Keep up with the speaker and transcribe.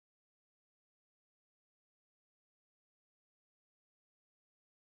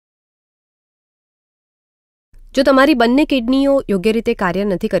જો તમારી બંને કિડનીઓ યોગ્ય રીતે કાર્ય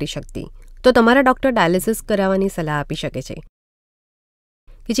નથી કરી શકતી તો તમારા ડૉક્ટર ડાયાલિસિસ કરાવવાની સલાહ આપી શકે છે,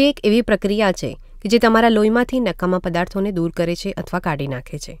 કે જે એક એવી પ્રક્રિયા છે કે જે તમારા લોહીમાંથી નકામા પદાર્થોને દૂર કરે છે અથવા કાઢી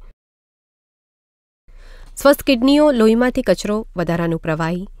નાખે છે. સ્વસ્થ કિડનીઓ લોહીમાંથી કચરો, વધારાનું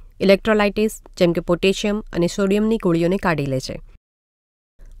પ્રવાહી, ઇલેક્ટ્રોલાઇટિસ જેમ કે પોટેશિયમ અને સોડિયમની ગોળીઓને કાઢી લે છે.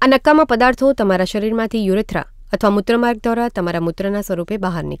 આ નકામા પદાર્થો તમારા શરીરમાંથી યુરેથ્રા અથવા મૂત્રમાર્ગ દ્વારા તમારા મૂત્રના સ્વરૂપે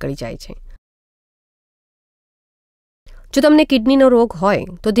બહાર નીકળી જાય છે. જો તમને કિડનીનો રોગ હોય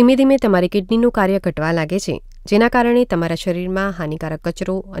તો ધીમે ધીમે તમારી કિડનીનું કાર્ય ઘટવા લાગે છે, જેના કારણે તમારા શરીરમાં હાનિકારક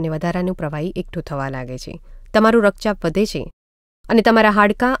કચરો અને વધારાનું પ્રવાહી એકઠું થવા લાગે છે. તમારું રક્તચાપ વધે છે અને તમારા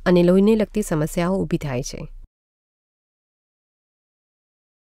હાડકાં અને લોહીને લગતી સમસ્યાઓ ઊભી થાય છે.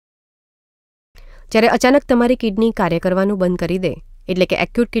 જ્યારે અચાનક તમારી કિડની કાર્ય કરવાનું બંધ કરી દે, એટલે કે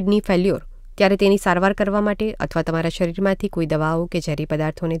એક્યુટ કિડની ફેલ્યોર, ત્યારે તેની સારવાર કરવા માટે અથવા તમારા શરીરમાંથી કોઈ દવાઓ કે ઝેરી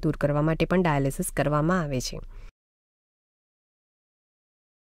પદાર્થોને દૂર કરવા માટે પણ ડાયાલિસિસ કરવામાં આવે છે.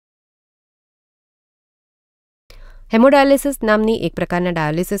 હેમોડાયાલિસિસ નામની એક પ્રકારના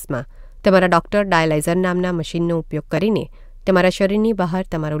ડાયાલિસિસમાં તમારા ડૉક્ટર ડાયાલાઇઝર નામના મશીનનો ઉપયોગ કરીને તમારા શરીરની બહાર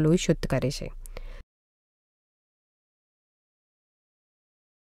તમારું લોહી શુદ્ધ કરે છે.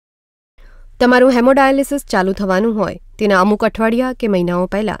 તમારું હેમોડાયાલિસિસ ચાલુ થવાનું હોય તેના અમુક અઠવાડિયા કે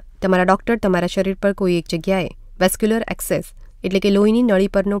મહિનાઓ પહેલાં તમારા ડૉક્ટર તમારા શરીર પર કોઈ એક જગ્યાએ વેસ્ક્યુલર એક્સેસ એટલે કે લોહીની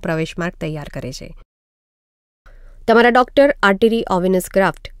નળી પરનો પ્રવેશ માર્ગ તૈયાર કરે છે. તમારા ડૉક્ટર આર્ટેરી ઓવેનસ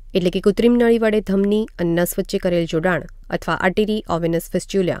ગ્રાફ્ટ એટલે કે કૃત્રિમ નળી વડે ધમની અને નસ વચ્ચે કરેલ જોડાણ અથવા આર્ટેરી ઓવેનસ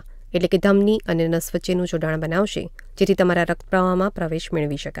ફિસ્ચ્યુલા એટલે કે ધમની અને નસ વચ્ચેનું જોડાણ બનાવશે, જેથી તમારા રક્તપ્રવાહમાં પ્રવેશ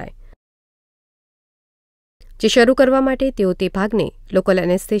મેળવી શકાય. જે શરૂ કરવા માટે તેઓ તે ભાગને લોકલ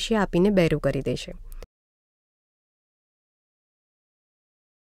એનેસ્થેશિયા આપીને બહેરું કરી દેશે.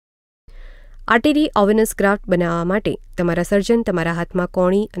 આર્ટેરી ઓવેનસ ગ્રાફ્ટ બનાવવા માટે તમારા સર્જન તમારા હાથમાં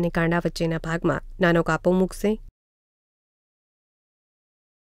કોણી અને કાંડા વચ્ચેના ભાગમાં નાનો કાપો મૂકશે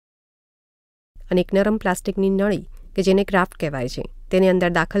અને એક નરમ પ્લાસ્ટિકની નળી કે જેને ગ્રાફ્ટ કહેવાય છે તેને અંદર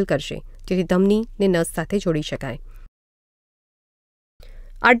દાખલ કરશે, જેથી ધમનીને નસ સાથે જોડી શકાય.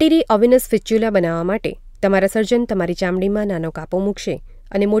 આર્ટેરી ઓવેનસ ફિસ્ચ્યુલા બનાવવા માટે તમારા સર્જન તમારી ચામડીમાં નાનો કાપો મૂકશે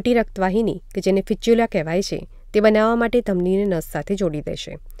અને મોટી રક્તવાહિની કે જેને ફિસ્ચ્યુલા કહેવાય છે તે બનાવવા માટે ધમનીને નસ સાથે જોડી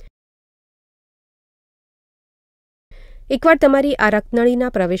દેશે. એકવાર તમારી આ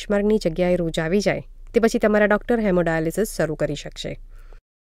રક્તનળીના પ્રવેશમાર્ગની જગ્યાએ રોજ આવી જાય તે પછી તમારા ડૉક્ટર હેમોડાયાલિસિસ શરૂ કરી શકશે.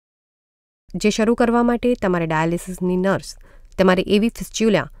 જે શરૂ કરવા માટે તમારે ડાયાલિસિસની નર્સ તમારી એવી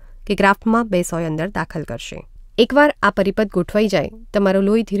ફિસ્ચ્યુલા કે ગ્રાફ્ટમાં 2 સોય અંદર દાખલ કરશે. એકવાર આ પરિપથ ગોઠવાઈ જાય, તમારું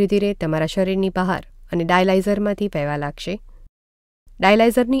લોહી ધીરે ધીરે તમારા શરીરની બહાર અને ડાયાલાઇઝરમાંથી વહેવા લાગશે.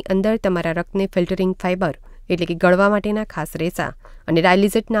 ડાયાલાઇઝરની અંદર તમારા રક્તને ફિલ્ટરિંગ ફાઇબર એટલે કે ગળવા માટેના ખાસ રેસા અને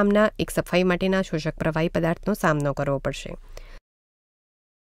ડાયાલિઝેટ નામના એક સફાઈ માટેના શોષક પ્રવાહી પદાર્થનો સામનો કરવો પડશે.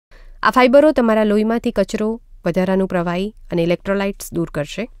 આ ફાઇબરો તમારા લોહીમાંથી કચરો, વધારાનું પ્રવાહી અને ઇલેક્ટ્રોલાઇટ્સ દૂર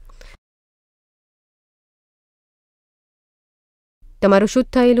કરશે. તમારું શુદ્ધ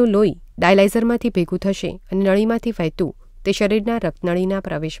થયેલું લોહી ડાયાલાઇઝરમાંથી ભેગું થશે અને નળીમાંથી વહેતું તે શરીરના રક્તનળીના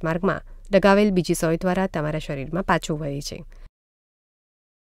પ્રવેશ માર્ગમાં લગાવેલ બીજી સોય દ્વારા તમારા શરીરમાં પાછું વહે છે.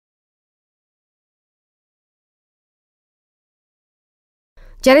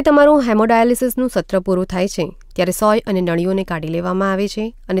 જ્યારે તમારું હેમોડાયાલિસિસનું સત્ર પૂરું થાય છે ત્યારે સોય અને નળીઓને કાઢી લેવામાં આવે છે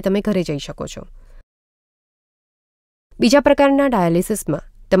અને તમે ઘરે જઈ શકો છો. બીજા પ્રકારના ડાયાલિસિસમાં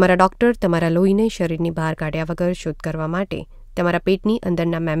તમારા ડૉક્ટર તમારા લોહીને શરીરની બહાર કાઢ્યા વગર શુદ્ધ કરવા માટે તમારા પેટની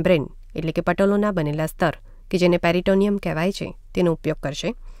અંદરના મેમ્બ્રેન એટલે કે પટલોના બનેલા સ્તર કે જેને પેરિટોનિયમ કહેવાય છે તેનો ઉપયોગ કરશે.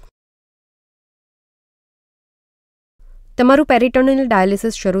 તમારું પેરિટોનિયલ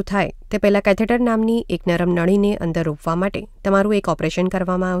ડાયાલિસિસ શરૂ થાય તે પહેલાં કેથેટર નામની એક નરમ નળીને અંદર રોપવા માટે તમારું એક ઓપરેશન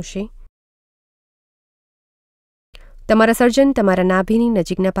કરવામાં આવશે. તમારા સર્જન તમારા નાભીની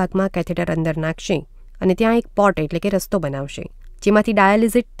નજીકના ભાગમાં કેથેટર અંદર નાખશે અને ત્યાં એક પોટ એટલે કે રસ્તો બનાવશે, જેમાંથી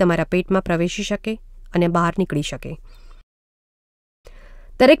ડાયાલિઝેટ તમારા પેટમાં પ્રવેશી શકે અને બહાર નીકળી શકે.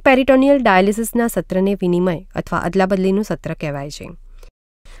 દરેક પેરિટોનિયલ ડાયાલિસિસના સત્રને વિનિમય અથવા અદલાબદલીનું સત્ર કહેવાય છે.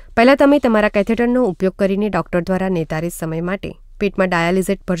 પહેલાં તમે તમારા કેથેટરનો ઉપયોગ કરીને ડૉક્ટર દ્વારા નિર્ધારિત સમય માટે પેટમાં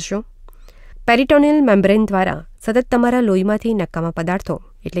ડાયાલિઝેટ ભરશો. પેરિટોનિયલ મેમ્બ્રેન દ્વારા સતત તમારા લોહીમાંથી નકામા પદાર્થો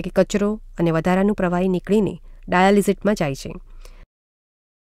એટલે કે કચરો અને વધારાનું પ્રવાહી નીકળીને ડાયાલિઝેટમાં જાય છે.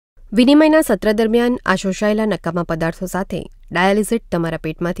 વિનિમયના સત્ર દરમિયાન આ શોષાયેલા નકામા પદાર્થો સાથે ડાયાલિઝેટ તમારા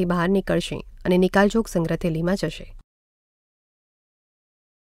પેટમાંથી બહાર નીકળશે અને નિકાલજોગ સંગ્રહ થેલીમાં જશે.